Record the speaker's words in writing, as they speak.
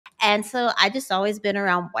And so I just always been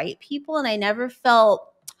around white people, and I never felt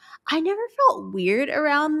weird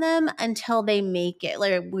around them until they make it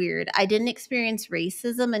like weird. I didn't experience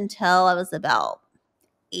racism until I was about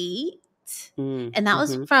 8. And that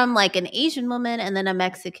was Mm-hmm. from like an Asian woman and then a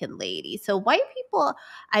Mexican lady. So white people,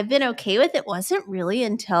 I've been okay with. It wasn't really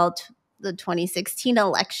until the 2016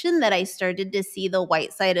 election that I started to see the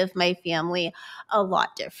white side of my family a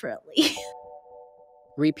lot differently.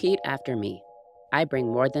 Repeat after me. I bring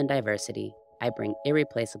more than diversity. I bring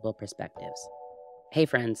irreplaceable perspectives. Hey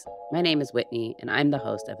friends, my name is Whitney, and I'm the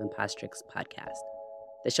host of Impostrix Podcast,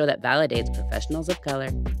 the show that validates professionals of color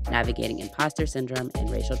navigating imposter syndrome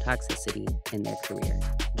and racial toxicity in their career.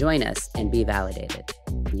 Join us and be validated.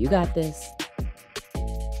 You got this.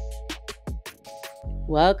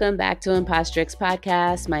 Welcome back to Impostrix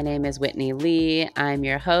Podcast. My name is Whitney Lee. I'm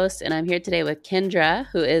your host, and I'm here today with Kendra,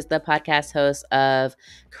 who is the podcast host of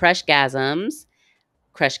Crushgasm,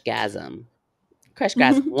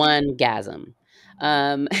 One Gasm.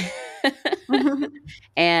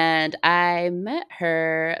 And I met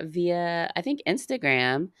her via, I think,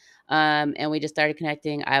 Instagram, and we just started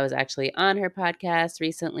connecting. I was actually on her podcast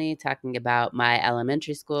recently talking about my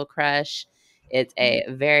elementary school crush. It's a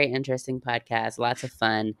very interesting podcast, lots of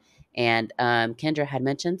fun. And Kendra had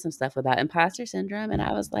mentioned some stuff about imposter syndrome, and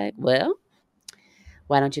I was like, well,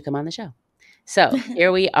 why don't you come on the show? So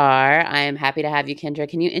here we are. I am happy to have you, Kendra.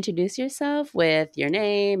 Can you introduce yourself with your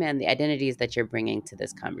name and the identities that you're bringing to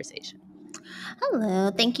this conversation?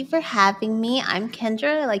 Hello, thank you for having me. I'm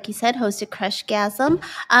Kendra, like you said, host of Crushgasm.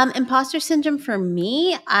 Imposter syndrome for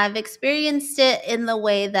me, I've experienced it in the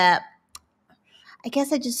way that I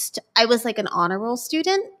guess I was like an honor roll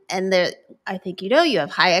student, and I think you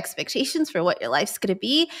have high expectations for what your life's going to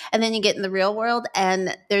be, and then you get in the real world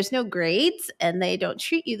and there's no grades and they don't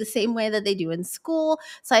treat you the same way that they do in school.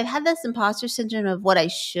 So I've had this imposter syndrome of what I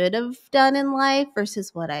should have done in life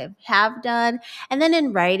versus what I have done. And then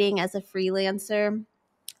in writing as a freelancer,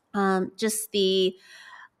 just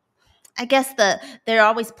they're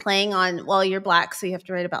always playing on, well, you're black, so you have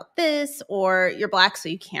to write about this, or you're black, so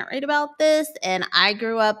you can't write about this. And I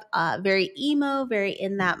grew up very emo, very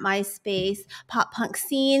in that MySpace pop punk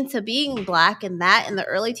scene. So being black in the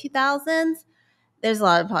early 2000s, there's a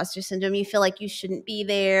lot of imposter syndrome. You feel like you shouldn't be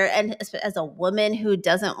there. And as a woman who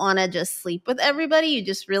doesn't want to just sleep with everybody, you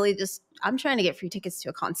just really I'm trying to get free tickets to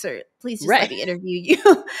a concert. Please just let me interview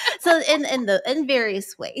you. So in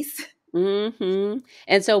various ways. Mm-hmm.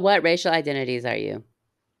 And so what racial identities are you?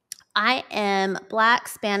 I am Black,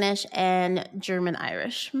 Spanish, and German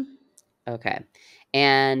Irish. Okay.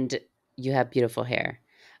 And you have beautiful hair.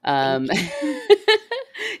 Thank you.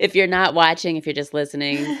 If you're not watching, if you're just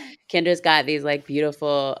listening, Kendra's got these like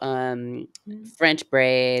beautiful French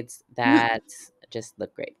braids that just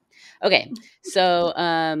look great. Okay. So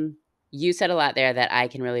you said a lot there that I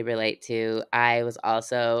can really relate to. I was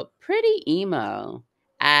also pretty emo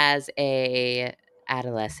as a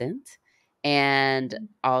adolescent, and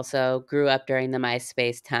also grew up during the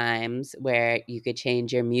MySpace times where you could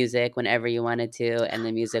change your music whenever you wanted to, and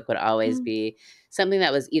the music would always be something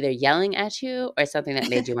that was either yelling at you or something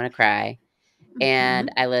that made you want to cry.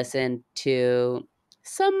 And I listened to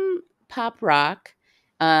some pop rock,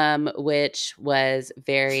 which was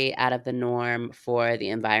very out of the norm for the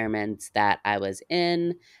environments that I was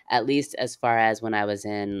in, at least as far as when I was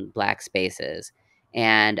in Black spaces.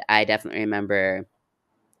 And I definitely remember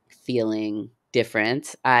feeling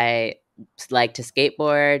different. I like to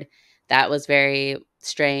skateboard. That was very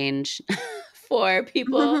strange for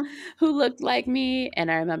people who looked like me. And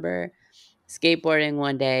I remember skateboarding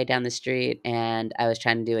one day down the street, and I was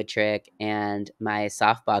trying to do a trick, and my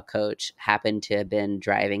softball coach happened to have been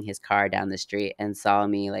driving his car down the street and saw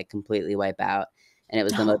me like completely wipe out. And it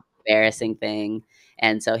was the most embarrassing thing.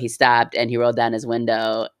 And so he stopped and he rolled down his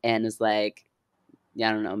window and was like, I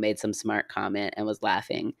don't know, made some smart comment and was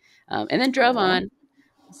laughing, and then drove on.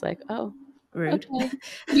 It's like, oh, rude. Okay.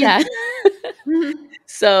 Yeah.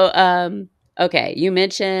 So, okay, you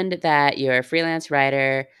mentioned that you're a freelance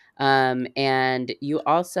writer, and you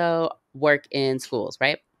also work in schools,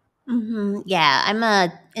 right? Yeah, I'm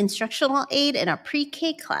a instructional aide in a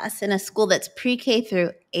pre-K class in a school that's pre-K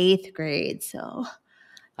through 8th grade. So,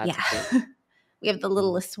 Lots of yeah, kids. we have the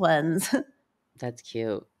littlest ones. That's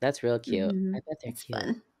cute. That's real cute. I bet they're It's cute.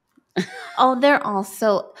 fun. Oh,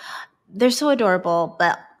 they're so adorable,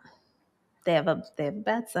 but they have a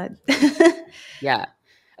bad side. Yeah.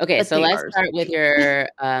 Okay, But so they let's are start with sweet. your,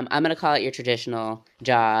 I'm going to call it your traditional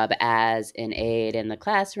job as an aide in the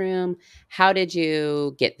classroom. How did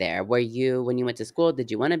you get there? When you went to school, did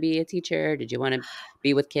you want to be a teacher? Did you want to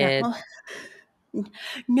be with kids? No.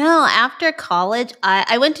 No, after college,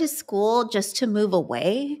 I went to school just to move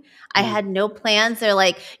away. I Mm. had no plans. They're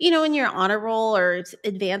like, when you're honor roll or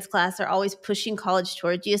advanced class, they're always pushing college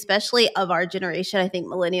towards you, especially of our generation. I think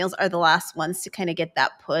millennials are the last ones to kind of get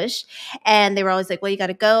that push. And they were always like, well, you got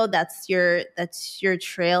to go. That's your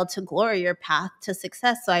trail to glory, your path to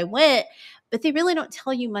success. So I went, but they really don't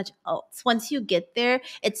tell you much else. Once you get there,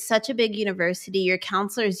 it's such a big university. Your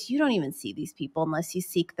counselors, you don't even see these people unless you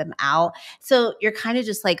seek them out. So you're kind of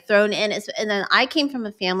just like thrown in. And then I came from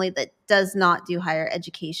a family that does not do higher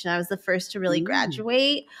education. I was the first to really Mm.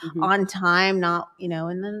 graduate Mhm. on time, not,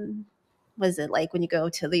 and then was it like when you go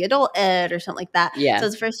to the adult ed or something like that? So Yeah. I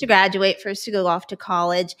was first to graduate, first to go off to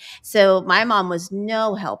college. So my mom was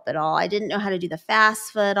no help at all. I didn't know how to do the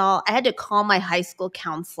FAFSA at all. I had to call my high school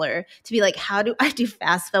counselor to be like, how do I do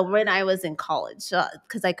FAFSA when I was in college?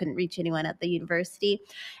 Because I couldn't reach anyone at the university.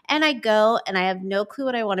 And I go and I have no clue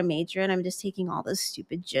what I want to major in. I'm just taking all those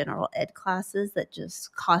stupid general ed classes that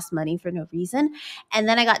just cost money for no reason. And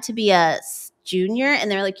then I got to be a junior and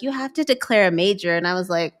they're like, you have to declare a major. And I was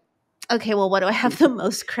like, okay, well, what do I have the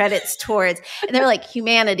most credits towards? And they were like,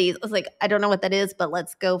 humanities. I was like, I don't know what that is, but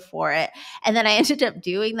let's go for it. And then I ended up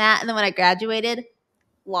doing that. And then when I graduated,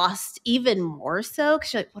 lost even more so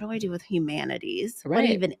because you're like, what do I do with humanities? What Right.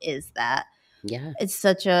 even is that? Yeah. It's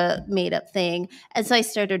such a made up thing. And so I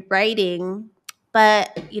started writing, but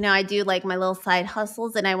I do like my little side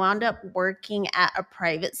hustles, and I wound up working at a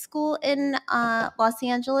private school in Los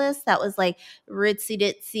Angeles that was like ritzy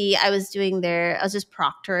ditzy. I was just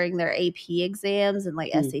proctoring their AP exams and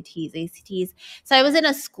like Mm. SATs, ACTs. So I was in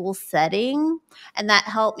a school setting, and that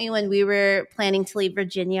helped me when we were planning to leave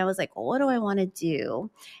Virginia. I was like, well, what do I want to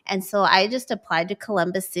do? And so I just applied to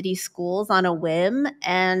Columbus City Schools on a whim,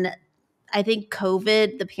 and I think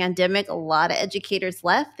COVID, the pandemic, a lot of educators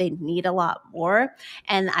left. They need a lot more.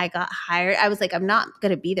 And I got hired. I was like, I'm not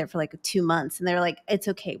going to be there for like 2 months. And they're like, it's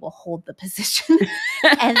okay. We'll hold the position.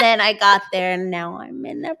 And then I got there and now I'm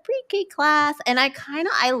in a pre-K class. And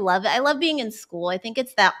I love it. I love being in school. I think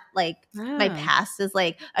it's that like my Wow. past is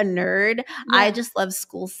like a nerd. I Yeah. just love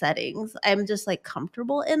school settings. I'm just like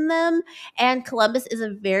comfortable in them. And Columbus is a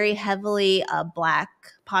very heavily Black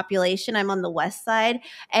population. I'm on the west side,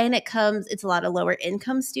 and it's a lot of lower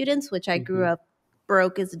income students, which I grew Mhm. up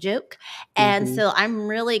broke as a joke. And Mhm. so I'm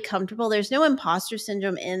really comfortable. There's no imposter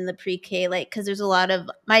syndrome in the pre-K, like, because there's a lot of,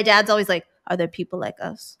 my dad's always like, are there people like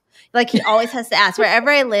us? Like, he always has to ask wherever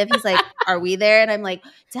I live. He's like, are we there? And I'm like,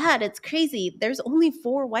 Dad, it's crazy. There's only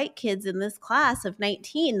 4 white kids in this class of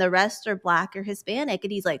 19. The rest are Black or Hispanic.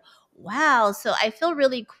 And he's like, wow. So I feel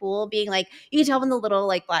really cool being like, you can tell when the little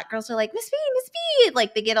like Black girls are like, Miss B,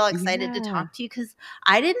 like they get all excited to Yeah. talk to you. Because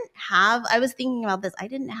I was thinking about this. I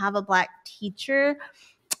didn't have a Black teacher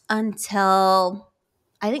until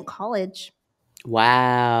I think college. Yeah,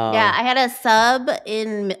 Wow. I had a sub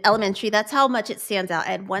in elementary. That's how much it stands out.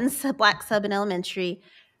 I had one Black sub in elementary,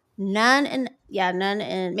 none in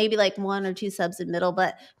maybe like 1 or 2 subs in middle,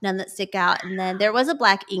 but none that stick out. And then there was a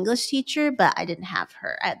Black English teacher, but I didn't have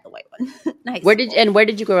her. I had the white one in high school. Where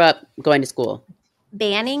did you grow up going to school?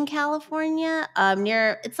 Banning, California,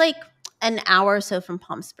 it's like an hour or so from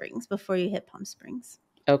Palm Springs before you hit Palm Springs,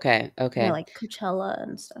 Okay. Okay. like Coachella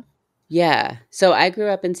and stuff. Yeah. So I grew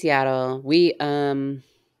up in Seattle.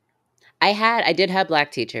 I did have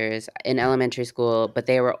Black teachers in elementary school, but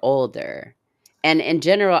they were older. And in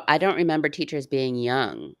general, I don't remember teachers being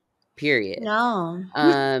young, period. No.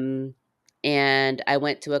 Um, and I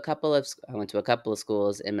went to a couple of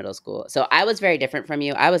schools in middle school. So I was very different from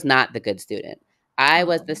you. I was not the good student. I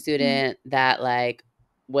was Oh. the student that like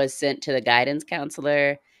was sent to the guidance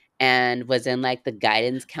counselor and was in like the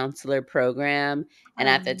guidance counselor program. And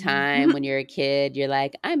at the time when you're a kid, you're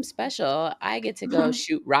like, I'm special. I get to go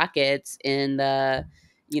shoot rockets in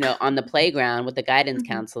on the playground with the guidance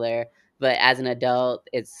counselor. But as an adult,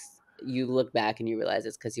 you look back and you realize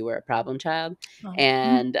it's because you were a problem child. Oh.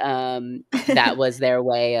 And that was their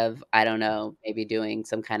way of, I don't know, maybe doing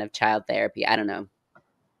some kind of child therapy. I don't know.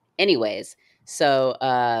 Anyways, so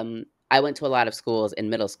I went to a lot of schools in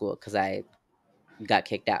middle school because I got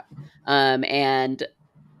kicked out. And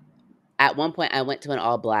at one point, I went to an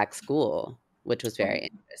all Black school, which was Oh. very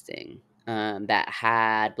interesting. That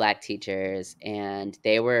had Black teachers, and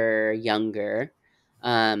they were younger.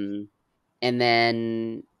 Um, and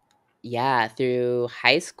then yeah, through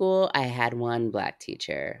high school, I had one Black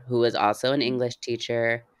teacher who was also an English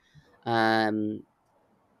teacher. Um,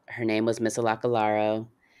 Her name was Miss Alakalaro,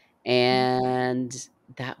 and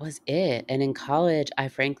that was it. And in college, I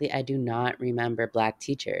do not remember Black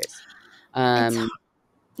teachers. It's Um,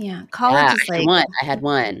 Yeah, yeah, college is like I had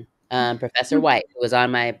one. Professor White, who was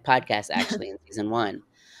on my podcast actually in season 1.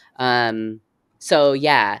 So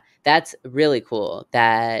yeah, that's really cool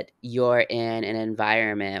that you're in an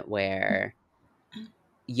environment where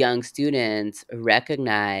young students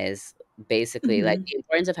recognize basically like Mhm. the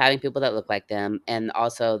importance of having people that look like them and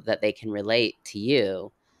also that they can relate to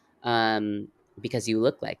you um, because you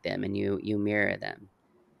look like them and you mirror them.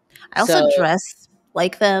 I also So dress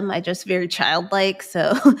like them. I dress very childlike,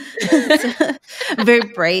 so it's very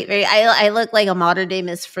bright. Very. I look like a modern day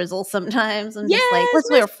Miss Frizzle sometimes. I'm just like, yes, let's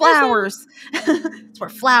Miss wear Frizzle. flowers. Let's wear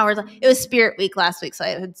flowers. It was Spirit Week last week, so I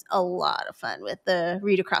had a lot of fun with the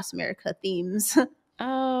Read Across America themes.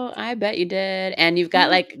 Oh, I bet you did. And you've got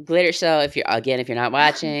like glitter. So if you're not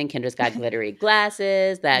watching, Kendra's got glittery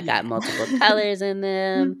glasses that got Yeah. multiple colors in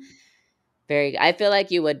them. I feel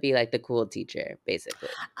like you would be like the cool teacher, basically.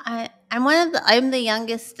 I'm the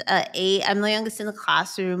youngest eight. I'm the youngest in the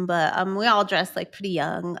classroom, but we all dress like pretty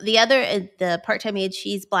young. The part time aide,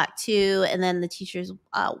 she's black too, and then the teacher's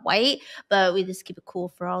white. But we just keep it cool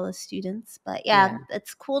for all the students. But yeah, Yeah.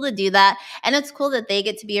 it's cool to do that, and it's cool that they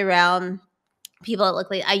get to be around people that look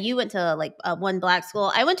like you went to like one black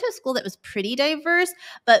school. I went to a school that was pretty diverse,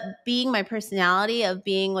 but being my personality of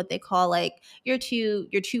being what they call like you're too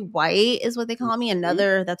white is what they call me. Mhm,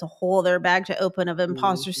 Another that's a whole other bag to open of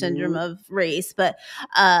imposter syndrome mhm. of race. But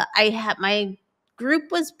I had my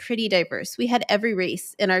group was pretty diverse. We had every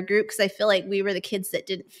race in our group because I feel like we were the kids that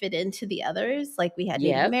didn't fit into the others. Like we had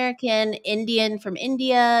Native Yep. American, Indian from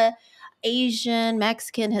India, Asian,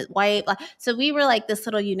 Mexican, white, black. So we were like this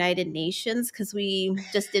little United Nations because we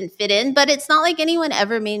just didn't fit in. But it's not like anyone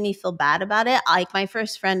ever made me feel bad about it. Like my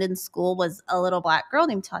first friend in school was a little black girl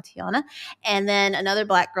named Tatiana. And then another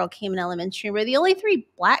black girl came in elementary. We're the only 3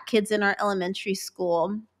 black kids in our elementary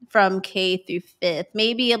school from K through fifth.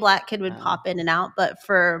 Maybe a black kid would Wow. pop in and out, but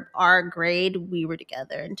for our grade, we were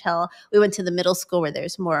together until we went to the middle school where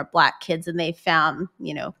there's more black kids and they found,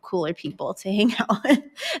 cooler people to hang out with.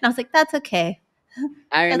 And I was like, that's okay.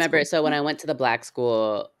 I That's remember cool. so when I went to the black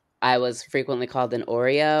school, I was frequently called an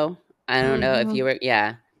Oreo. I don't know if Mm-hmm. you were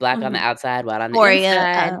yeah, black on the Mm-hmm. outside, white on the Oreo,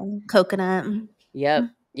 inside. coconut. Yep,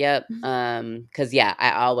 yep, Mhm. 'cause yeah,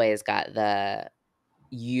 I always got the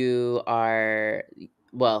 "You are"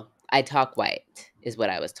 well, "I talk white," is what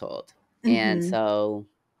I was told, and Mhm. so,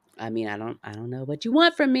 I mean, I don't know what you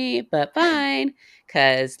want from me, but fine,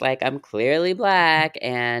 cause like, I'm clearly black,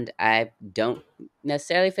 and I don't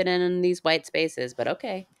necessarily fit in these white spaces, but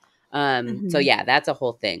okay. So Mhm. yeah, that's a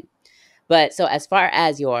whole thing. But so as far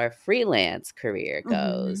as your freelance career Mhm.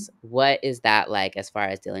 goes, what is that like as far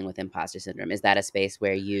as dealing with imposter syndrome? Is that a space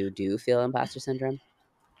where you do feel imposter syndrome?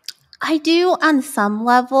 I do on some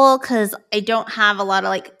level because I don't have a lot of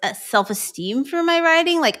like self esteem for my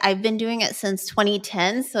writing. Like I've been doing it since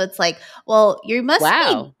 2010. So it's like, well, you must be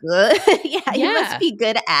Wow. good. Yeah, you must Yeah. be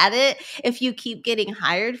good at it if you keep getting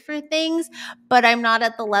hired for things. But I'm not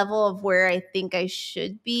at the level of where I think I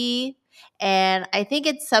should be. And I think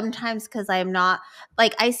it's sometimes because I'm not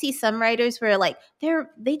like I see some writers where like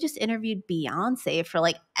they just interviewed Beyonce for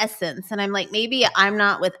like Essence. And I'm like, maybe I'm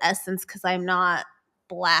not with Essence because I'm not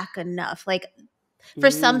black enough. Like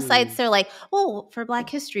for some sites, Mm. they're like, oh, for Black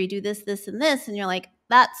history, do this, this, and this. And you're like,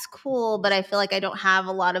 that's cool. But I feel like I don't have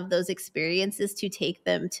a lot of those experiences to take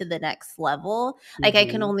them to the next level. Like I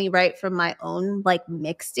can Mhm. only write from my own like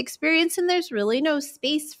mixed experience. And there's really no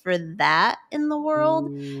space for that in the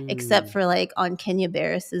world, except Mm. for like on Kenya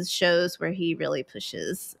Barris's shows where he really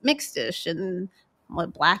pushes mixedish and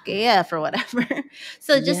what black AF or whatever.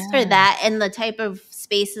 So just for Yeah. that and the type of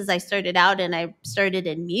spaces I started out in, I started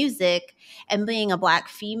in music and being a black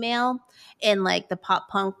female in like the pop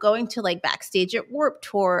punk, going to like backstage at Warp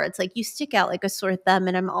Tour, it's like you stick out like a sore thumb.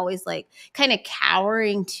 And I'm always like kind of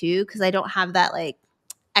cowering too because I don't have that like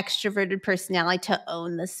extroverted personality to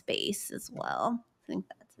own the space as well. I think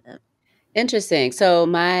that's it. Interesting. So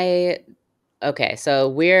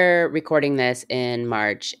we're recording this in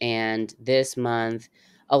March, and this month,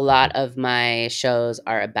 a lot of my shows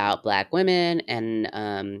are about Black women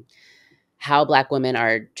and how Black women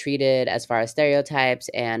are treated as far as stereotypes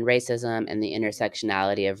and racism and the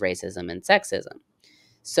intersectionality of racism and sexism.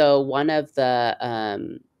 So one of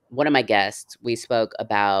my guests, we spoke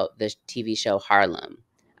about the TV show Harlem.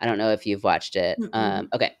 I don't know if you've watched it. Mm-mm.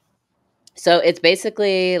 Okay. So it's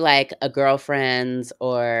basically like a Girlfriends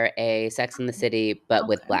or a Sex in the City, but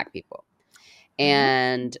with Okay. black people. Uh-huh.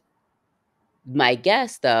 And my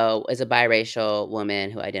guest, though, is a biracial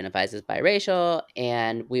woman who identifies as biracial.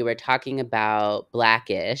 And we were talking about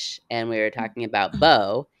Blackish, and we were talking about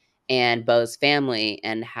Bo and Bo's family,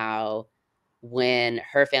 and how when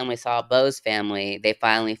her family saw Bo's family, they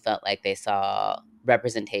finally felt like they saw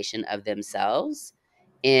representation of themselves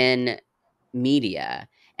in media.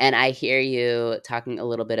 And I hear you talking a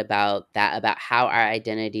little bit about that, about how our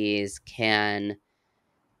identities can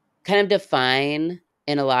kind of define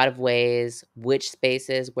in a lot of ways which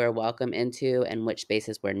spaces we're welcome into and which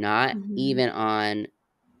spaces we're not, Mhm.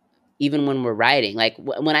 even when we're writing. Like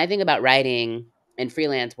when I think about writing and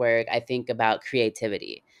freelance work, I think about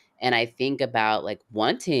creativity, and I think about like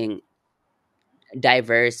wanting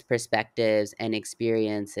diverse perspectives and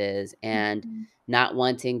experiences, and Mhm. not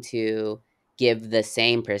wanting to give the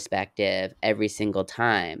same perspective every single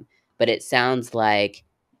time. But it sounds like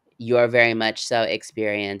you're very much so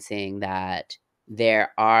experiencing that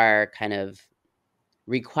there are kind of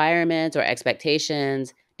requirements or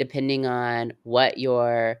expectations depending on what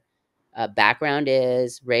your background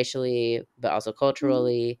is racially, but also Mhm.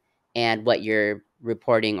 culturally, and what you're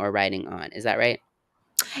reporting or writing on. Is that right?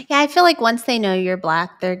 Yeah, I feel like once they know you're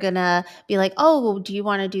Black, they're gonna be like, "Oh, do you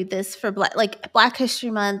want to do this for Black?" Like Black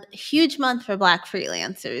History Month, huge month for Black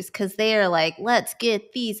freelancers because they are like, "Let's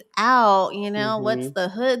get these out." You know, what's Mhm. the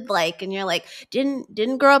hood like? And you're like,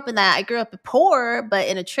 "Didn't grow up in that. I grew up poor, but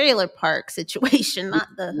in a trailer park situation, not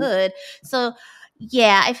the Mhm. hood." So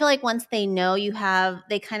yeah, I feel like once they know you have,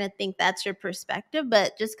 they kind of think that's your perspective.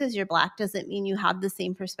 But just because you're Black doesn't mean you have the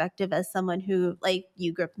same perspective as someone who, like,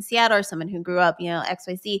 you grew up in Seattle or someone who grew up,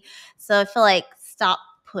 XYZ. So I feel like stop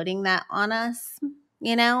putting that on us,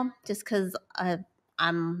 just because I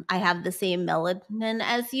have the same melanin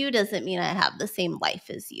as you doesn't mean I have the same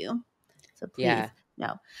life as you. So please, Yeah.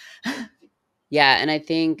 no. Yeah, and I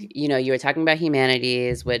think, you were talking about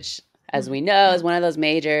humanities, which, as we know, is one of those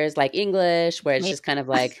majors like English, where it's Ma- just kind of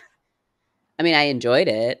like, I mean, I enjoyed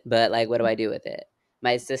it, but like, what do I do with it?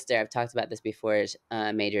 My sister, I've talked about this before,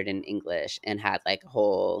 majored in English and had like a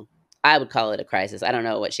whole, I would call it a crisis. I don't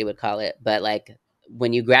know what she would call it, but like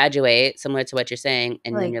when you graduate, similar to what you're saying,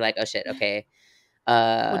 and then like, you're like, oh shit, okay. what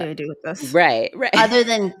Uh, do I do with this? right, right. Other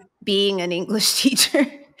than being an English teacher,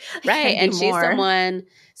 I Right, can't do and she's more. someone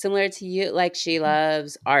similar to you, like, she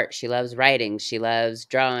loves art, she loves writing, she loves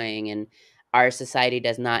drawing, and our society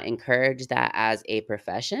does not encourage that as a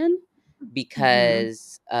profession Hmm.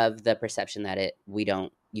 because of the perception that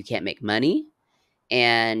you can't make money,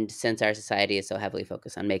 and since our society is so heavily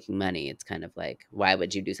focused on making money, it's kind of like, why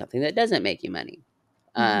would you do something that doesn't make you money?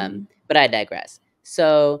 Hmm. But I digress.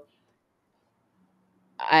 So,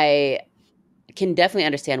 I can definitely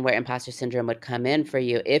understand where imposter syndrome would come in for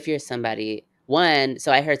you if you're somebody one.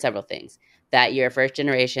 So I heard several things: that you're a first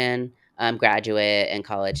generation graduate and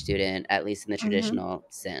college student, at least in the Hmm. traditional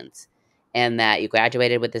sense, and that you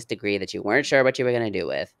graduated with this degree that you weren't sure what you were going to do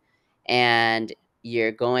with, and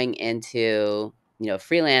you're going into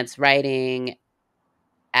freelance writing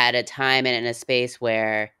at a time and in a space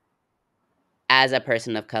where, as a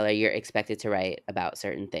person of color, you're expected to write about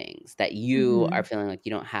certain things that you are Hmm. feeling like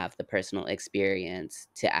you don't have the personal experience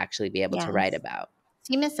to actually be able to write Yes. about.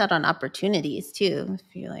 So you missed out on opportunities too,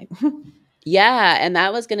 if you're like, Yeah, and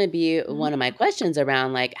that was gonna be one of my questions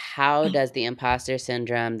around, like, how does the imposter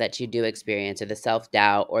syndrome that you do experience, or the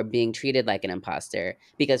self-doubt, or being treated like an imposter,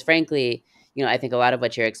 because frankly, I think a lot of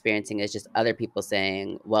what you're experiencing is just other people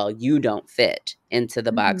saying, "Well, you don't fit into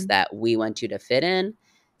the box Mhm. that we want you to fit in,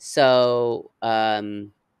 so, no."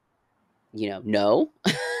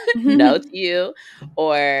 No to you,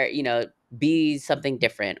 or, be something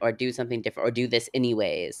different, or do something different, or do this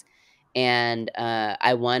anyways. And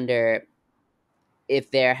I wonder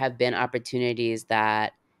if there have been opportunities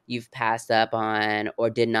that you've passed up on or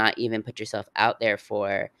did not even put yourself out there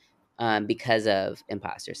for, because of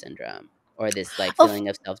imposter syndrome, or this like Oh, feeling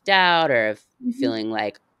of self-doubt, or of mhm. feeling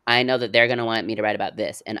like, I know that they're going to want me to write about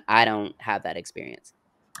this and I don't have that experience.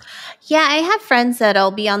 Yeah, I have friends that'll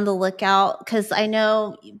be on the lookout because I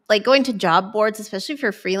know, like, going to job boards, especially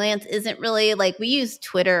for freelance, isn't really like we use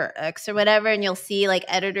Twitter or X or whatever, and you'll see like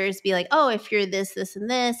editors be like, "Oh, if you're this, this, and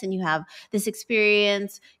this, and you have this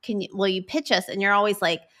experience, will you pitch us?" And you're always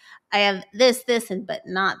like, "I have this, this, and but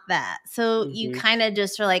not that." So you Mhm. kind of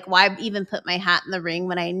just are like, "Why even put my hat in the ring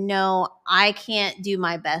when I know I can't do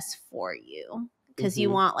my best for you?" Because you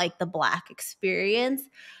Mhm. want like the Black experience,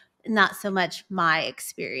 not so much my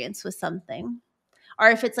experience with something. Or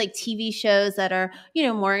if it's like TV shows that are,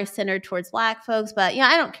 more centered towards Black folks. But,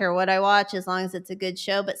 I don't care what I watch as long as it's a good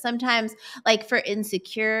show. But sometimes, like for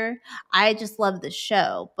Insecure, I just love the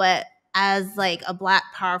show. But as like a Black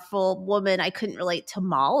powerful woman, I couldn't relate to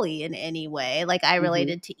Molly in any way. Like I Mhm.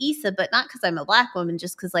 related to Issa, but not because I'm a Black woman,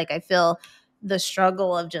 just because like I feel the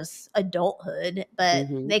struggle of just adulthood. But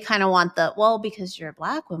Mhm. they kind of want because you're a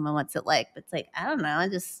Black woman, what's it like? But it's like, I don't know. I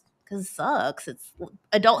just, because it sucks.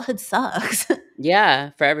 Adulthood sucks.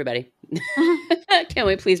 Yeah, for everybody. Can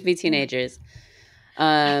we please be teenagers? Or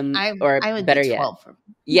I would be better yet, 12 for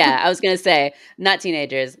yeah, I was gonna say not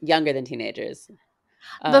teenagers, younger than teenagers.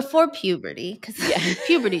 Uh, before puberty, because yeah,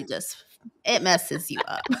 puberty just it messes you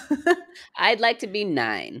up. I'd like to be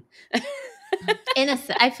 9.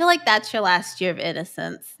 Innocent. I feel like that's your last year of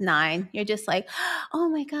innocence. 9. You're just like, oh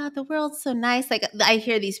my god, the world's so nice. Like I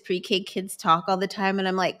hear these pre-K kids talk all the time, and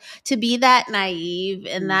I'm like, to be that naive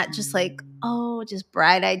and that just like, oh, just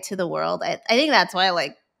bright-eyed to the world. I think that's why I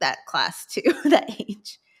like that class too, that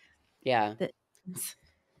age. Yeah. The-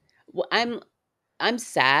 Well, I'm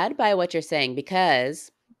sad by what you're saying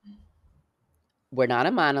because we're not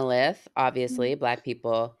a monolith, obviously, Black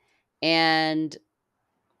people, and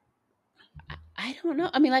I don't know.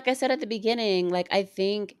 I mean, like I said at the beginning, like I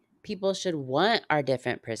think people should want our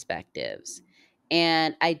different perspectives,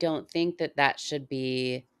 and I don't think that that should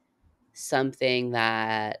be something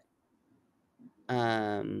that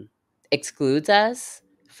um, excludes us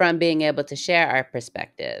from being able to share our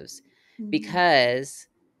perspectives Mhm. because,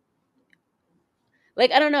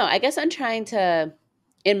 like, I don't know. I guess I'm trying to,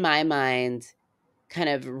 in my mind, kind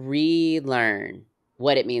of relearn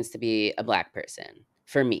what it means to be a Black person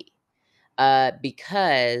for me.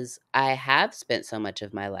 Because I have spent so much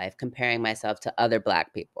of my life comparing myself to other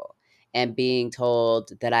Black people and being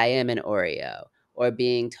told that I am an Oreo or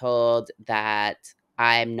being told that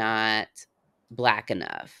I'm not Black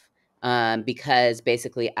enough. Because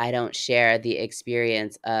basically, I don't share the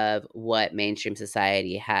experience of what mainstream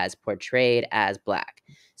society has portrayed as Black.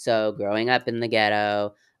 So, growing up in the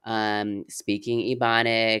ghetto, speaking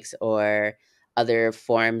Ebonics or other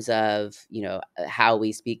forms of, how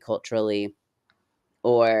we speak culturally,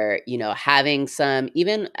 or having some,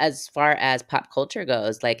 even as far as pop culture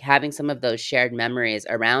goes, like having some of those shared memories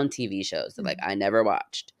around TV shows that like I never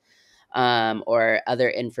watched, or other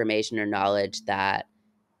information or knowledge that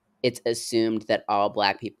it's assumed that all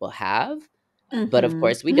Black people have, but of Mhm.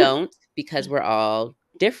 course we don't, because we're all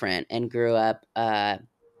different and grew up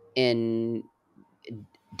in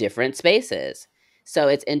different spaces. So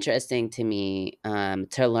it's interesting to me,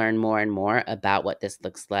 to learn more and more about what this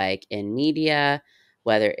looks like in media,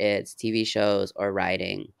 whether it's TV shows or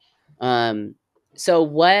writing. Um, so,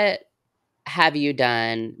 what have you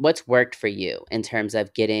done? What's worked for you in terms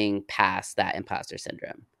of getting past that imposter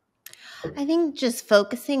syndrome? I think just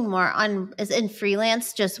focusing more on as in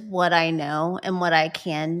freelance, just what I know and what I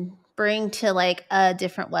can bring to like a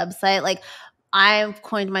different website. Like I've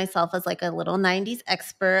coined myself as like a little 90s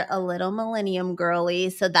expert, a little millennium girly.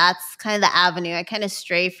 So that's kind of the avenue. I kind of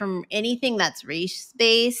stray from anything that's race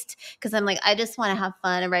based because I'm like, I just want to have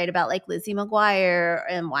fun and write about like Lizzie McGuire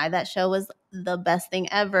and why that show was the best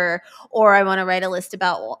thing ever. Or I want to write a list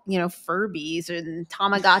about, Furbies and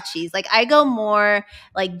Tamagotchis. Like I go more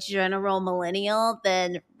like general millennial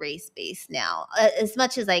than race based now, as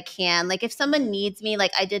much as I can. Like if someone needs me,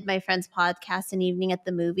 like I did my friend's podcast an evening at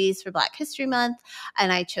the movies for Black History Month,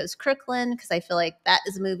 and I chose Crooklyn because I feel like that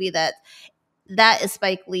is a movie that is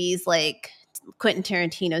Spike Lee's like Quentin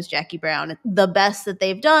Tarantino's Jackie Brown, the best that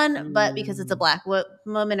they've done, but because it's a Mm, black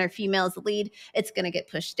woman or female as the lead, it's going to get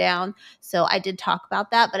pushed down. So I did talk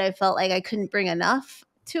about that, but I felt like I couldn't bring enough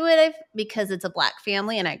to it because it's a black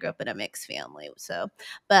family and I grew up in a mixed family. So,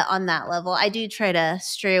 but on that level, I do try to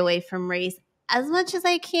stray away from race as much as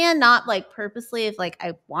I can, not like purposely. If like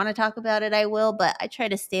I want to talk about it, I will, but I try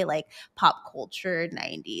to stay like pop culture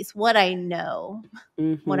 90s, what I know,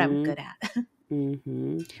 what I'm mhm, good at.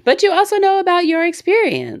 mhm. But you also know about your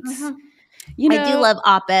experience. Mhm. You I do know love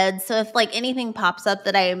op-eds, so if like anything pops up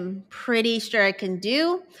that I'm pretty sure I can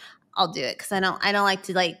do, I'll do it because I don't like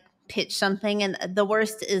to like pitch something. And the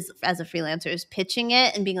worst is as a freelancer is pitching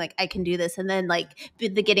it and being like I can do this, and then like the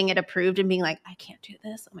getting it approved and being like I can't do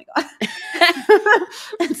this. Oh my god!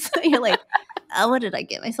 And so you're like, oh, what did I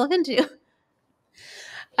get myself into?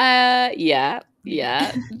 Yeah,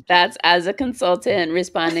 yeah. That's as a consultant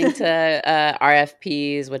responding to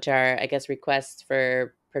RFPs, which are, I guess, requests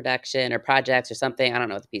for production or projects or something. I don't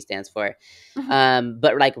know what the P stands for.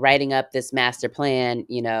 But like writing up this master plan,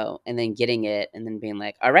 and then getting it and then being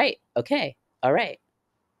like, all right, okay, all right,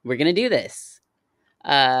 we're gonna do this.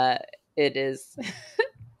 Uh, it is,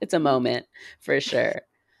 it's a moment for sure.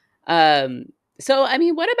 Um, so I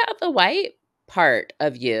mean, what about the white part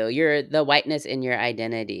of you? The whiteness in your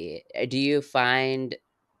identity. Do you find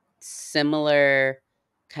similar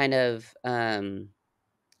kind of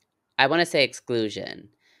I want to say exclusion.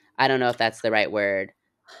 I don't know if that's the right word.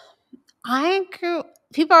 I grew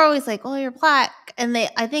people are always like, "Oh, you're black." And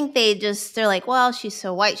I think they're like, "Well, she's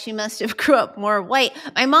so white, she must have grew up more white."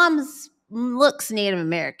 My mom's looks Native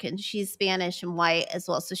American. She's Spanish and white as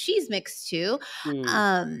well. So she's mixed too. Mm,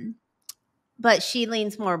 Um but she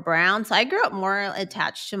leans more brown. So I grew up more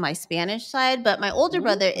attached to my Spanish side, but my older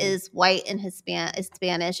brother Oh. is white and is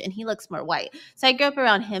Spanish, and he looks more white. So I grew up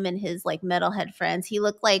around him and his like metalhead friends. He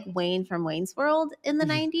looked like Wayne from Wayne's World in the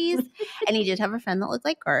 90s, and he did have a friend that looked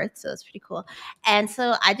like Garth, so it's pretty cool. And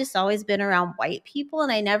so I just always been around white people,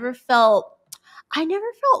 and I never felt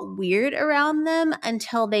weird around them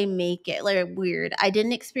until they make it like weird. I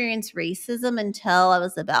didn't experience racism until I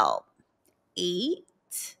was about 8.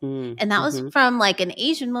 And that was Mm-hmm. from like an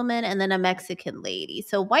Asian woman and then a Mexican lady.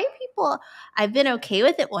 So white people, I've been okay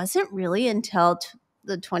with. It wasn't really until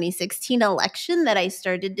the 2016 election that I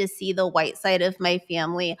started to see the white side of my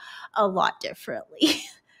family a lot differently.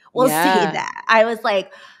 We'll say Yeah. that. I was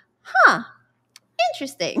like, huh,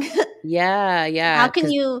 interesting. Yeah. How Yeah.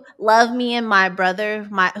 can you love me and my brother,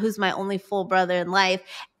 who's my only full brother in life,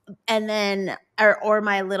 and then or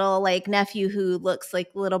my little like nephew who looks like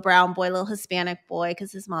little brown boy, little Hispanic boy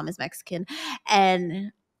because his mom is Mexican,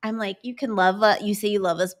 and I'm like, you can love us, you say you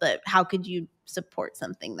love us, but how could you support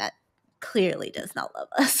something that clearly does not love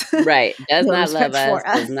us, Right. Does no not love respect us,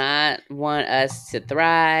 for does us. not want us to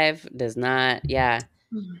thrive, does not, yeah.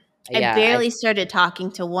 I Yeah. barely started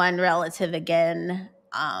talking to one relative again,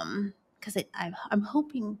 because I'm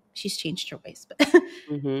hoping she's changed her ways, but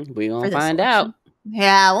We for gonna this find out. election.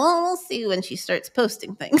 Yeah, well, we'll see when she starts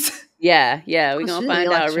posting things. Yeah. Yeah. We gonna Closer to the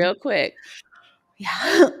find out real election. quick.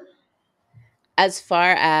 Yeah. As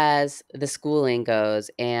far as the schooling goes,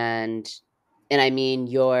 and I mean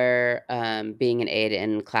you're being an aide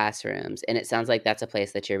in classrooms, and it sounds like that's a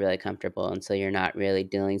place that you're really comfortable, and so you're not really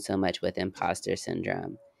dealing so much with imposter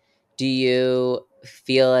syndrome. Do you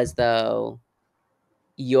feel as though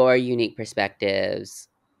your unique perspectives,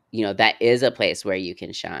 that is a place where you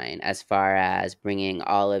can shine as far as bringing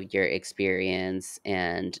all of your experience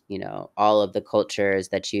and, all of the cultures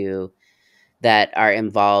that are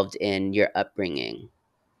involved in your upbringing?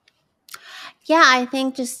 Yeah, I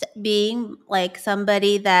think just being like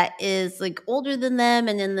somebody that is like older than them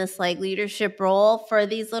and in this like leadership role for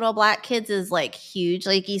these little black kids is like huge.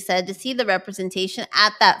 Like you said, to see the representation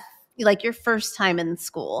at that, like your first time in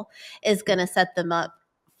school is going to set them up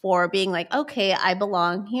for being like, okay, I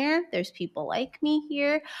belong here. There's people like me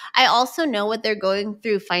here. I also know what they're going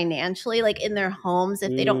through financially, like in their homes.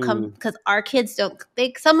 If they don't come, Mm, because our kids don't,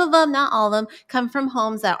 some of them, not all of them, come from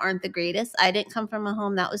homes that aren't the greatest. I didn't come from a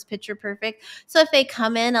home that was picture perfect. So if they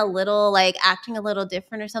come in a little like acting a little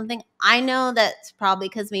different or something, I know that's probably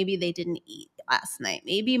because maybe they didn't eat last night.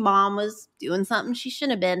 Maybe mom was doing something she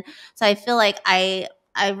shouldn't have been. So I feel like I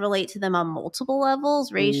relate to them on multiple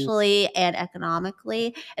levels, mm, racially and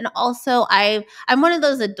economically. And also I'm one of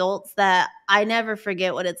those adults that I never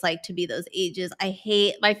forget what it's like to be those ages. I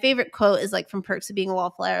hate, my favorite quote is like from Perks of Being a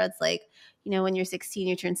Wallflower. It's like, when you're 16,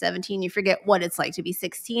 you turn 17, you forget what it's like to be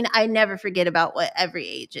 16. I never forget about what every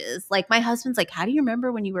age is. Like my husband's like, how do you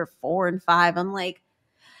remember when you were 4 and 5? I'm like,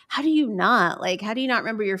 how do you not? Like, how do you not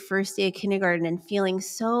remember your first day of kindergarten and feeling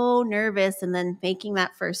so nervous and then making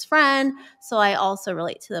that first friend? So I also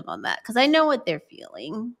relate to them on that because I know what they're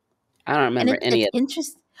feeling. I don't And remember it's any of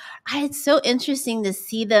interesting. It's so interesting to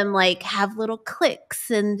see them like have little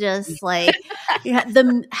cliques and just like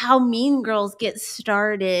the how Mean Girls get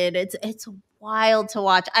started. It's wild to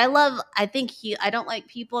watch. I think I don't like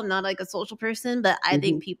people. I'm not like a social person, but I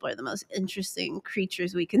think Mhm. people are the most interesting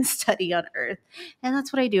creatures we can study on Earth. And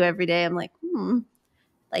that's what I do every day. I'm like,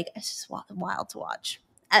 like it's just wild to watch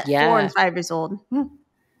at 4 and Yeah. 5 years old.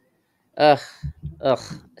 Ugh, ugh.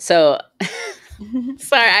 So,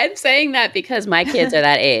 sorry, I'm saying that because my kids are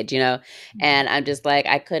that age, and I'm just like,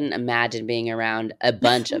 I couldn't imagine being around a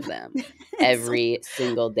bunch of them It's so every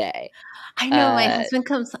single day. I know my Uh, husband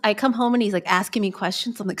I come home and he's like asking me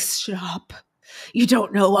questions. I'm like, stop. You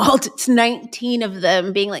don't know all. It's 19 of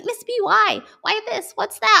them being like, Miss B, why? Why this?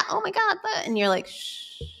 What's that? Oh my God. That. And you're like,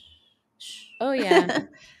 shh. Shh. oh yeah.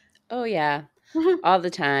 Oh yeah. All the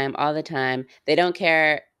time, all the time. They don't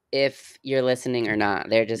care if you're listening or not.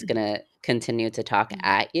 They're just gonna continue to talk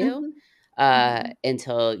at you Mhm. Mhm.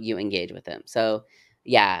 until you engage with them. So,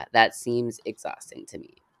 yeah, that seems exhausting to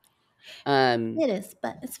me. Um, It is,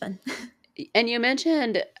 but it's fun. and you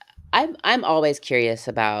mentioned I'm always curious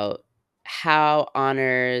about how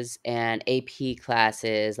honors and AP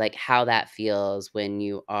classes, like how that feels when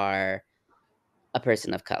you are a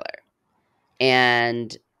person of color.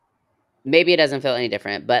 And maybe it doesn't feel any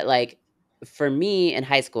different, but, like, for me in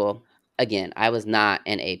high school, again, I was not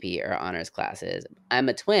in AP or honors classes. I'm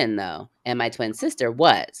a twin, though, and my twin sister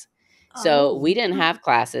was. So, Oh. we didn't have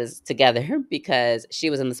classes together because she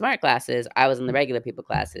was in the smart classes, I was in the regular people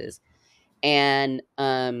classes, and,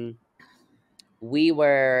 we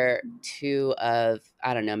were two of,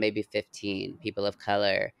 I don't know, maybe 15 people of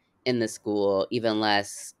color in the school, even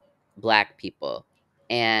less Black people.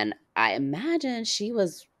 And I imagine she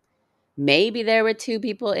was, maybe there were two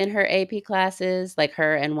people in her AP classes, like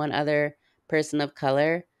her and one other person of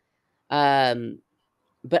color.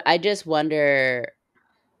 But I just wonder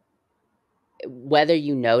whether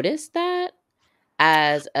you noticed that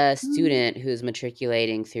as a Mm. student who's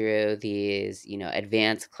matriculating through these,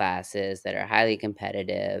 advanced classes that are highly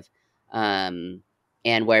competitive, um,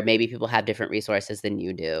 and where maybe people have different resources than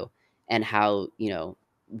you do, and how,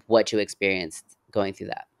 what you experienced going through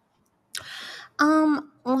that.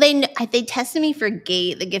 Well, they tested me for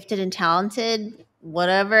GATE, the gifted and talented,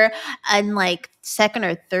 whatever, in like second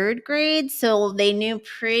or third grade. So they knew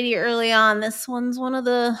pretty early on this one's one of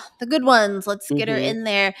the good ones. Let's get her Mhm. in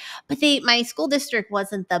there. But my school district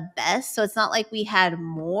wasn't the best, so it's not like we had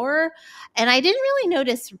more. And I didn't really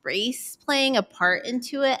notice race playing a part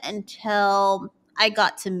into it until I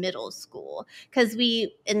got to middle school, because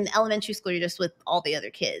we in elementary school you're just with all the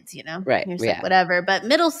other kids, Right, you're just like yeah. whatever. But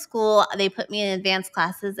middle school they put me in advanced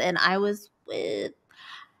classes, and I was with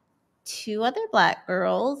two other Black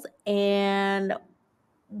girls and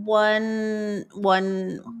one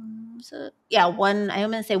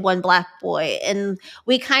I'm gonna say one Black boy, and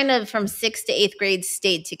we kind of from 6th to 8th grade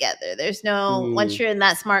stayed together. There's no, once Mm, you're in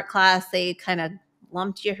that smart class they kind of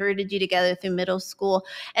lumped you, herded you together through middle school.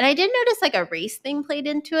 And I didn't notice like a race thing played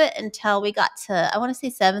into it until we got to, I want to say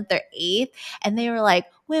 7th or 8th, and they were like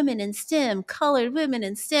women in STEM, colored women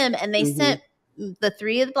in STEM, and they mhm. sent the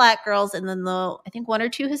three of the Black girls and then I think one or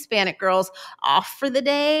two Hispanic girls off for the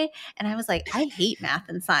day. And I was like, I hate math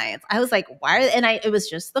and science. I was like, why are, and it was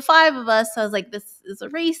just the five of us. So I was like, this is a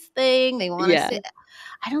race thing. They want us Yeah. to,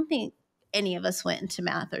 I don't think any of us went into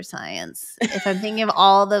math or science. If I'm thinking of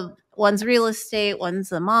all the one's real estate, one's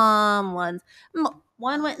the mom, one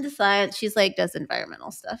went into science. She's like, does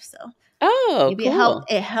environmental stuff. So Oh, maybe cool.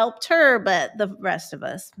 it helped her, but the rest of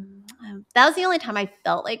us, that was the only time I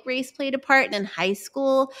felt like race played a part. And in high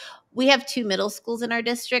school, we have two middle schools in our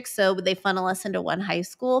district, so they funnel us into one high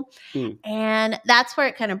school. Mm. And that's where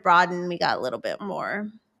it kind of broadened. We got a little bit more,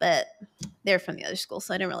 but they're from the other school,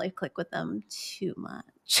 so I didn't really click with them too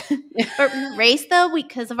much. But race, though,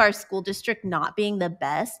 because of our school district not being the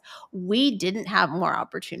best, we didn't have more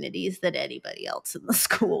opportunities than anybody else in the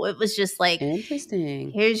school. It was just like,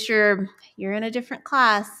 Interesting. here's you're in a different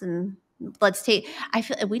class, and let's take, I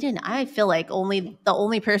feel like the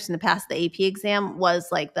only person to pass the AP exam was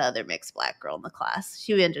like the other mixed Black girl in the class.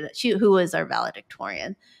 She who was our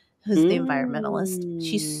valedictorian, who's the environmentalist.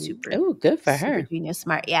 She's super Oh, good for super her. genius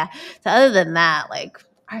smart. Yeah. So other than that, like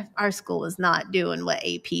our school was not doing what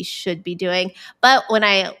AP should be doing. But when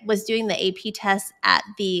I was doing the AP tests at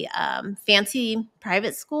the fancy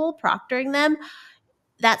private school, proctoring them,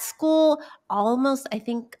 that school almost, I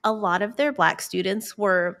think a lot of their Black students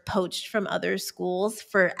were poached from other schools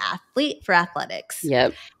for athletics.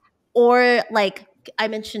 Yep. Or like I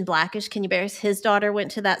mentioned Blackish Can You Bears, his daughter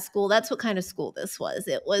went to that school. That's what kind of school this was.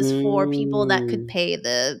 It was for people that could Mm. pay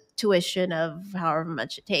the tuition of however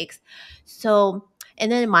much it takes. So,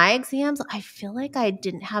 and then in my exams, I feel like I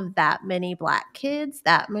didn't have that many Black kids,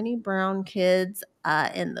 that many brown kids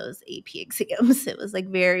in those AP exams. It was like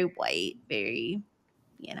very white, very,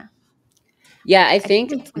 you know, Yeah, I I think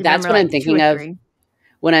distinctly that's remember what I'm like two or thinking of three.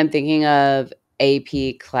 when I'm thinking of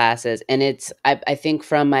AP classes, and it's I think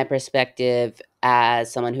from my perspective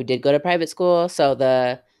as someone who did go to private school, so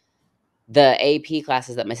the AP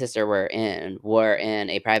classes that my sister were in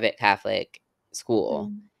a private Catholic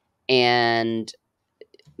school, Mm, and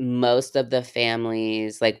most of the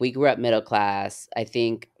families, like, we grew up middle class. I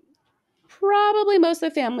think probably most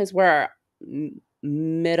of the families were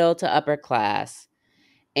middle to upper class,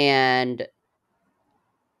 and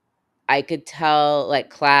I could tell, like,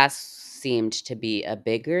 class seemed to be a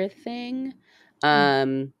bigger thing, mm,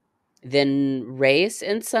 um, than race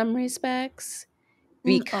in some respects, oh,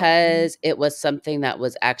 because it was something that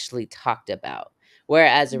was actually talked about.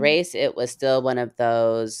 Whereas mm, race, it was still one of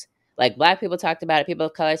those, like, Black people talked about it, people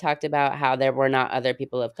of color talked about how there were not other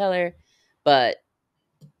people of color, but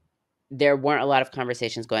there weren't a lot of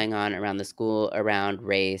conversations going on around the school around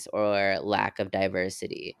race or lack of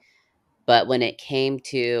diversity. But when it came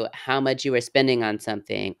to how much you were spending on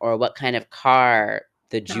something, or what kind of car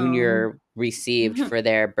the oh. junior received for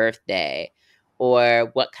their birthday,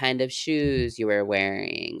 or what kind of shoes you were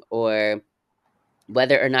wearing, or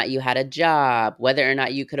whether or not you had a job, whether or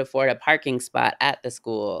not you could afford a parking spot at the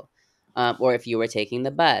school, or if you were taking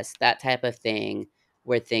the bus, that type of thing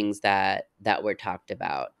were things that were talked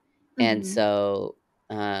about. And Mhm. so,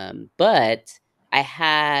 but I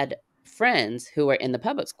had friends who were in the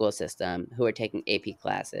public school system who were taking AP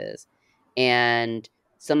classes. And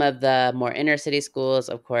some of the more inner city schools,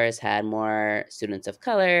 of course, had more students of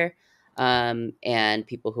color, and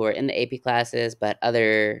people who were in the AP classes, but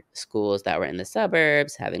other schools that were in the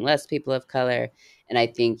suburbs having less people of color. And I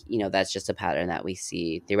think, that's just a pattern that we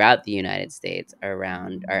see throughout the United States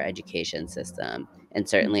around our education system. And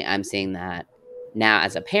certainly I'm seeing that now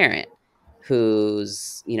as a parent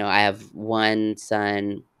I have one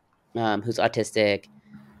son who's autistic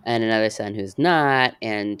and another son who's not,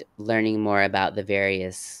 and learning more about the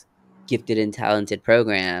various gifted and talented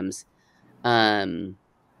programs. Um,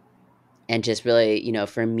 and just really,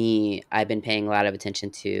 for me, I've been paying a lot of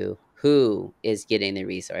attention to who is getting the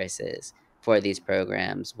resources for these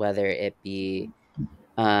programs, whether it be,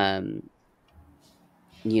 um,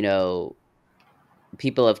 you know,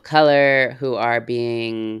 people of color who are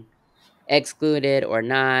being excluded or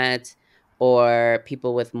not, or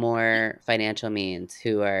people with more financial means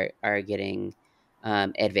who are getting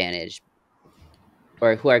advantage,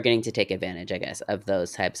 or who are getting to take advantage, I guess, of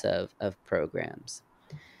those types of programs.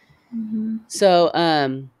 So,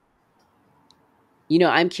 I'm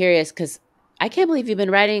curious because I can't believe you've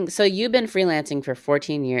been writing. So you've been freelancing for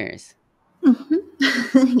 14 years.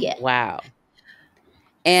 Yeah. Wow.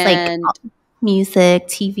 It's like And music,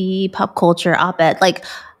 TV, pop culture, op-ed. Like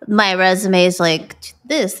my resume is like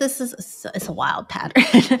this is it's a wild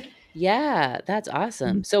pattern. yeah, that's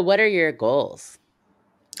awesome. So what are your goals?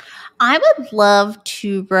 I would love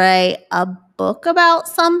to write a book about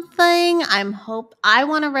something. I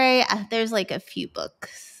want to write. There's like a few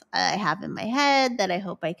books I have in my head that I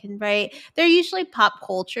hope I can write. They're usually pop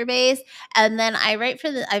culture based, and then I've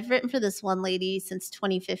written for this one lady since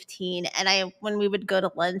 2015, and when we would go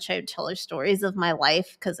to lunch, I would tell her stories of my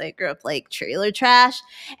life because I grew up like trailer trash,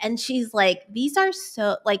 and she's like, "These are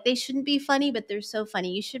so like they shouldn't be funny, but they're so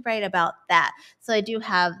funny. You should write about that." So I do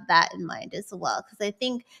have that in mind as well because I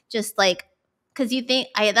think just like because you think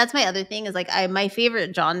that's my other thing is like my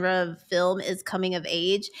favorite genre of film is coming of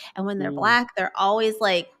age, and when they're Mm, black they're always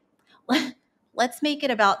like let's make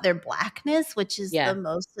it about their blackness, which is the yeah.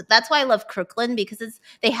 most that's why I love Crooklyn because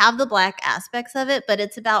they have the black aspects of it, but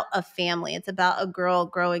it's about a family, it's about a girl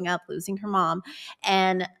growing up losing her mom,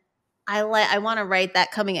 and I want to write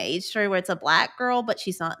that coming of age story where it's a black girl, but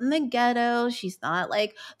she's not in the ghetto. She's not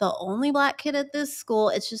like the only black kid at this school.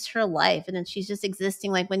 It's just her life, and then she's just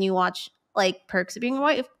existing. Like when you watch like Perks of Being a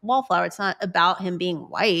White Wallflower, it's not about him being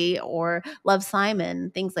white or Love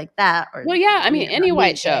Simon, things like that, or Well, yeah, I mean, any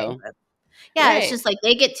white Newsday. show. But yeah, it's Right. just like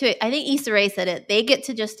they get to. I think Issa Rae said it. They get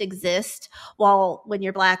to just exist. While when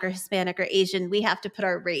you're black or Hispanic or Asian, we have to put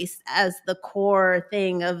our race as the core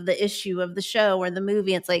thing of the issue of the show or the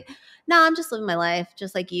movie. It's like, no, I'm just living my life,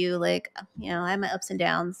 just like you. Like, I have my ups and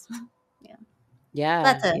downs. Yeah, Yeah,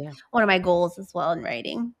 that's yeah. one of my goals as well in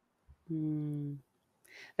writing. Mm,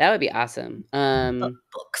 that would be awesome. But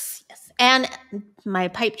books, yes, and my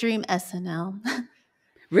pipe dream SNL.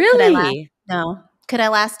 Could I last? Really? No. Could I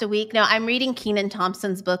last a week? No, I'm reading Kenan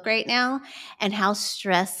Thompson's book right now and how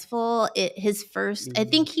stressful his first, I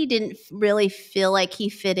Mm, think he didn't really feel like he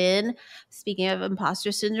fit in. Speaking of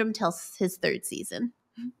imposter syndrome, tells his third season.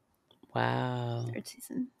 wow. Third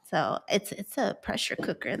season. So it's a pressure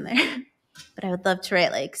cooker in there. But I would love to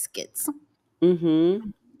write like skits,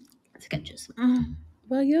 Mhm. sketches.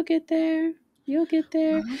 Well, you'll get there. You'll get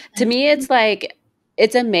there. Well, To thank me, you. it's like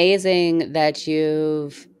it's amazing that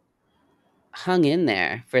you've hung in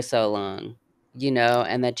there for so long,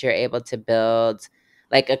 and that you're able to build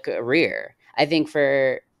like a career. I think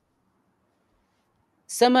for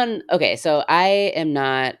someone, okay, so I am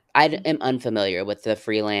unfamiliar with the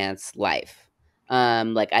freelance life.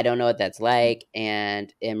 Like I don't know what that's like,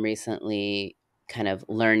 and am recently kind of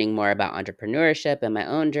learning more about entrepreneurship and my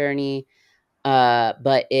own journey.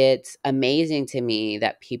 But it's amazing to me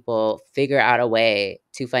that people figure out a way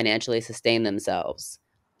to financially sustain themselves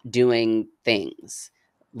doing things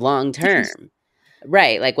long Yes. term.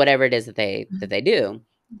 Right, like whatever it is that they do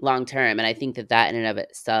long term, and I think that in and of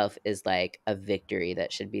itself is like a victory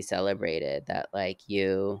that should be celebrated, that like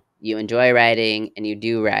you enjoy writing and you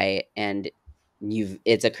do write and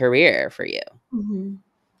it's a career for you. Mhm.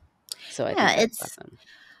 So I think Yeah, that's it's awesome.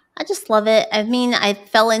 I just love it. I mean, I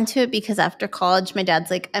fell into it because after college, my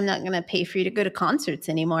dad's like, I'm not going to pay for you to go to concerts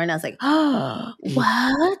anymore. And I was like, oh,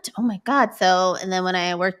 what? Oh my God. So, and then when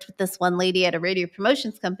I worked with this one lady at a radio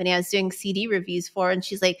promotions company, I was doing CD reviews for her, and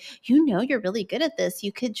she's like, you're really good at this.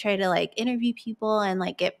 You could try to like interview people and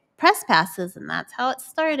like get press passes. And that's how it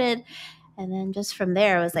started. And then just from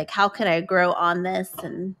there, I was like, how could I grow on this?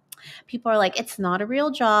 And people are like, it's not a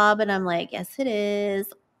real job. And I'm like, yes, it is.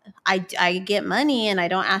 I get money and I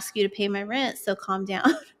don't ask you to pay my rent, so calm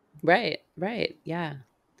down. Right. Yeah.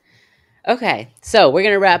 Okay. So we're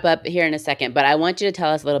going to wrap up here in a second, but I want you to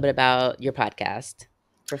tell us a little bit about your podcast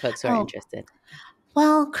for folks who are Oh, interested.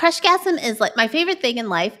 well, Crushgasm is like my favorite thing in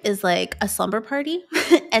life is like a slumber party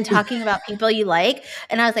and talking about people you like.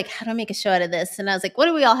 And I was like, how do I make a show out of this? And I was like, what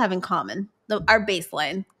do we all have in common? Our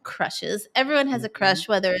baseline crushes. Everyone has a Mhm. crush,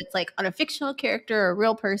 whether it's like on a fictional character or a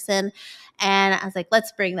real person. And I was like,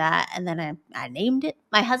 let's bring that. And then I named it.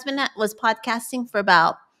 My husband was podcasting for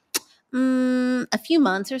about a few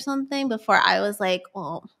months or something before I was like,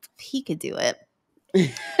 well, he could do it.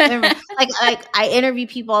 Like I interview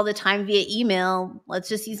people all the time via email. Let's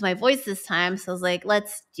just use my voice this time. So I was like,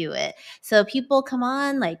 let's do it. So people come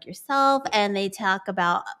on like yourself and they talk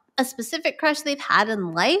about a specific crush they've had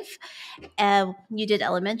in life. You did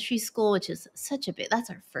elementary school, which is such a big, that's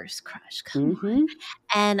our first crush. Come on. Mhm.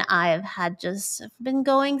 And I've been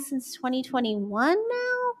going since 2021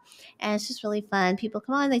 now. And it's just really fun. People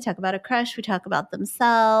come on, they talk about a crush, we talk about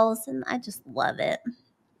themselves, and I just love it.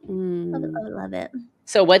 Love it, Mm. love it, love it.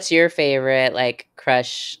 So what's your favorite like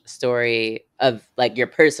crush story of like your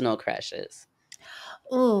personal crushes?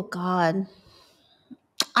 Oh God.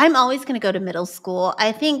 I'm always going to go to middle school.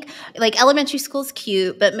 I think like elementary school's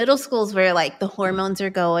cute, but middle school's where like the hormones are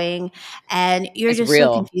going and you're It's just so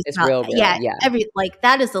real. confused It's about, real. yeah, Yeah. like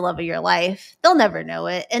that is the love of your life. They'll never know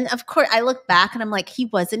it. And of course I look back and I'm like, he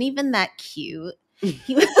wasn't even that cute.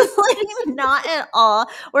 He was like not at all.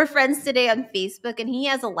 We're friends today on Facebook and he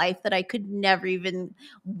has a life that I could never even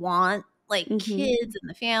want, like Mhm. kids and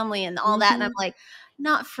the family and all that. And I'm Mhm. like,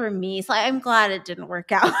 not for me. So I'm glad it didn't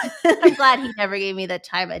work out. I'm glad he never gave me the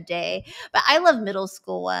time of day. But I love middle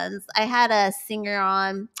school ones. I had a singer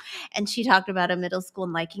on and she talked about a middle school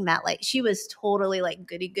and liking that. Like she was totally like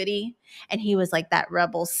goody goody. And he was like that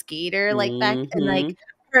rebel skater, like back and like Mhm.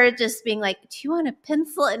 her just being like, do you want a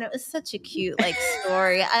pencil? And it was such a cute like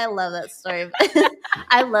story. I love that story.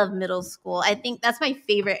 I love middle school. I think that's my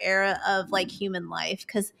favorite era of like human life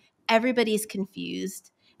because everybody's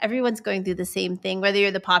confused. Everyone's going through the same thing, whether you're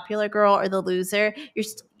the popular girl or the loser.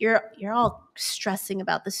 You're all stressing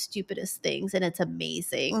about the stupidest things, and it's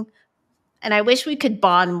amazing. And I wish we could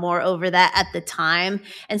bond more over that at the time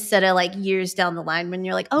instead of like years down the line when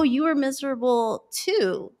you're like, oh, you were miserable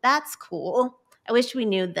too. That's cool. I wish we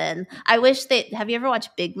knew then. I wish that. Have you ever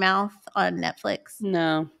watched Big Mouth on Netflix?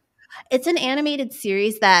 No. It's an animated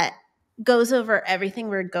series that goes over everything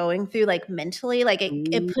we're going through like mentally, like Mm.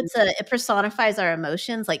 it personifies our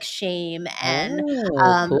emotions like shame and Oh,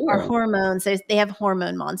 our cool. hormones. They have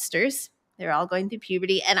hormone monsters. They're all going through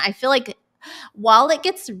puberty and I feel like while it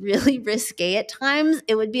gets really risque at times,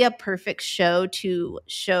 it would be a perfect show to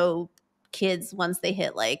show kids once they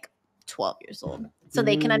hit like 12 years old so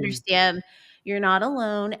they can Mm. understand you're not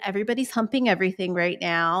alone. Everybody's humping everything right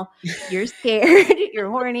now. You're scared.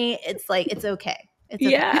 You're horny. It's like, it's okay. It's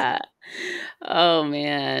okay. Yeah. Oh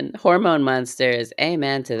man, hormone monsters.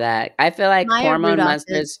 Amen to that. I feel like Maya hormone Rudolph is.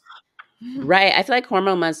 monsters right, I feel like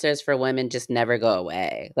hormone monsters for women just never go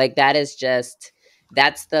away. Like that is just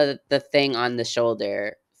that's the thing on the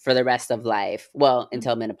shoulder for the rest of life. Well,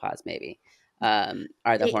 until menopause maybe. Are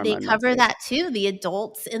the They hormone cover monsters. that too. The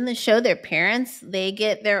adults in the show, their parents, they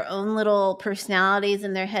get their own little personalities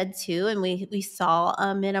in their head too. And we saw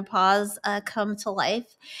menopause come to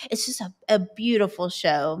life. It's just a beautiful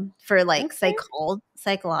show for like Okay.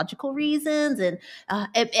 psychological reasons, and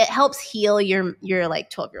it helps heal your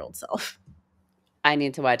like 12-year-old self. I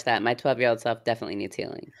need to watch that. My 12-year-old self definitely needs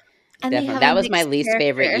healing. And they Definitely. have a That was my mixed least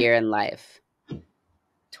favorite character. year in life.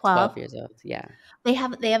 12 12. years old. Yeah. They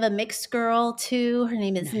have a mixed girl too. Her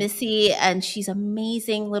name is Nice. Missy, and she's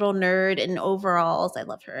amazing little nerd in overalls. I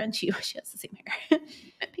love her, and she has the same hair,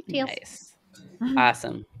 pigtails. Nice.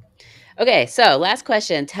 Awesome. Okay, so last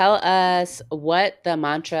question. Tell us what the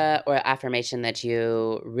mantra or affirmation that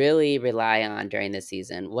you really rely on during this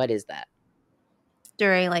season. What is that?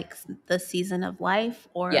 During like the season of life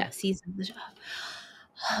or Yeah. season of the show.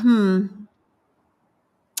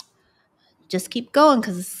 Just keep going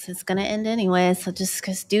because it's gonna end anyway. So just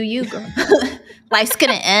because do you, girl. Life's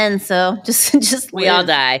gonna end. So just We all live.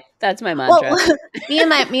 die. That's my Well, mantra.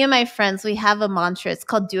 me and my friends, we have a mantra. It's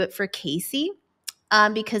called "Do It for Casey."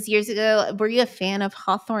 because years ago, were you a fan of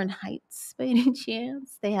Hawthorne Heights by any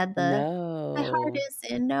chance? They had the "My heart No. is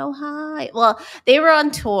in no high." Well, they were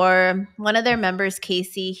on tour. One of their members,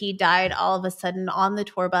 Casey, he died all of a sudden on the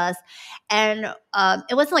tour bus, and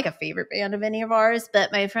it wasn't like a favorite band of any of ours.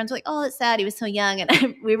 But my friends were like, "Oh, it's sad. He was so young."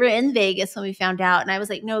 And we were in Vegas when we found out, and I was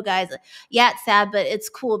like, "No, guys, yeah, it's sad, but it's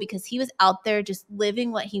cool because he was out there just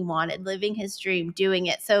living what he wanted, living his dream, doing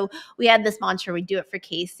it." So we had this mantra: we do it for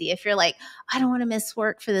Casey. If you're like, "I don't want to miss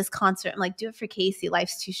work for this concert," I'm like, "Do it for Casey.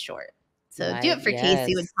 Life's too short." So do it for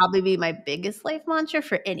Casey would Yes. probably be my biggest life mantra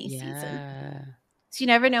for any season. Yeah. So you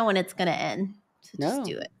never know when it's going to end. So just No,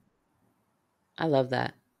 do it. I love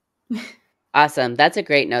that. Awesome. That's a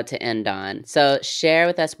great note to end on. So share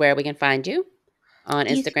with us where we can find you on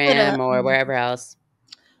You can go to Instagram or wherever else.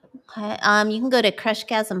 okay, you can go to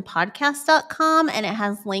crushgasmpodcast.com and it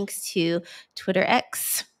has links to Twitter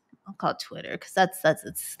X. I'll call it Twitter because that's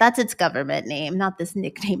its government name, not this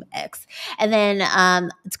nickname X. And then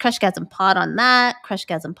it's Crushgasm Pod on that,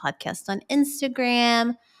 Crushgasm Podcast on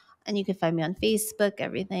Instagram, and you can find me on Facebook.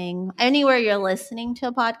 Everything anywhere you're listening to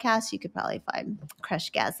a podcast, you could probably find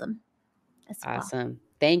Crushgasm as well. Awesome.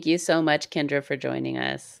 Thank you so much, Kendra, for joining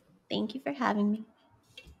us. Thank you for having me.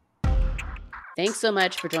 Thanks so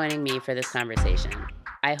much for joining me for this conversation.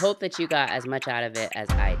 I hope that you got as much out of it as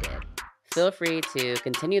I did. Feel free to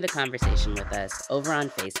continue the conversation with us over on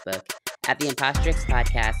Facebook at the Impostrix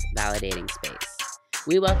Podcast Validating Space.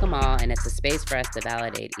 We welcome all, and it's a space for us to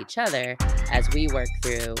validate each other as we work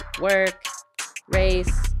through work, race,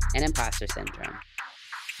 and imposter syndrome.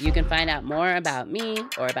 You can find out more about me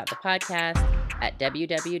or about the podcast at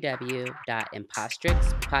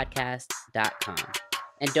www.impostrixpodcast.com.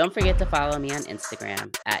 And don't forget to follow me on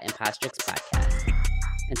Instagram at Impostrix Podcast.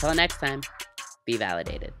 Until next time, be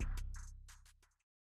validated.